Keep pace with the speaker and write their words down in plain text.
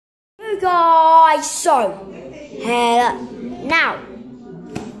Hello guys, so now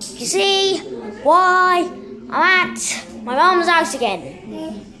you see why I'm at my mum's house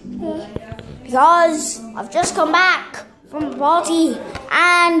again, because I've just come back from the party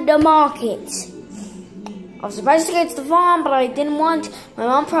and the market. I was supposed to go to the farm, but I didn't want. My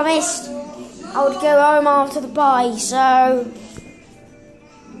mum promised I would go home after the party, so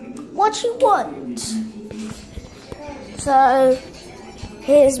what do you want? So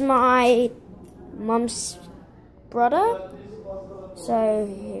here's my mum's brother. So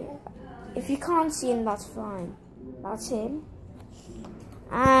if you can't see him, that's fine. That's him.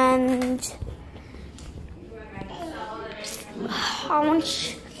 And I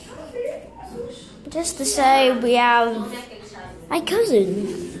want just to say we have my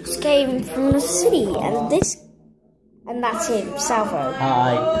cousin just came from the city, and that's him, Salvo.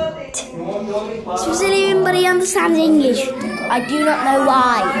 Hi. He's Brazilian, but he understands English. I do not know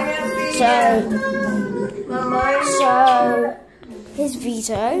why. So here's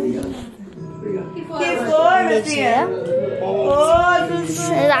Vito. Lives here.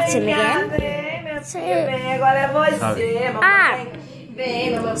 So that's him again. Sorry,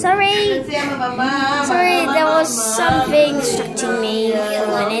 there was something distracting me for a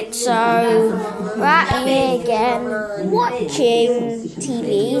minute, so right here again, watching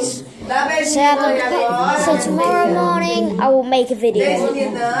TVs. So tomorrow morning I will make a video.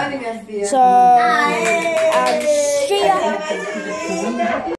 So, see ya.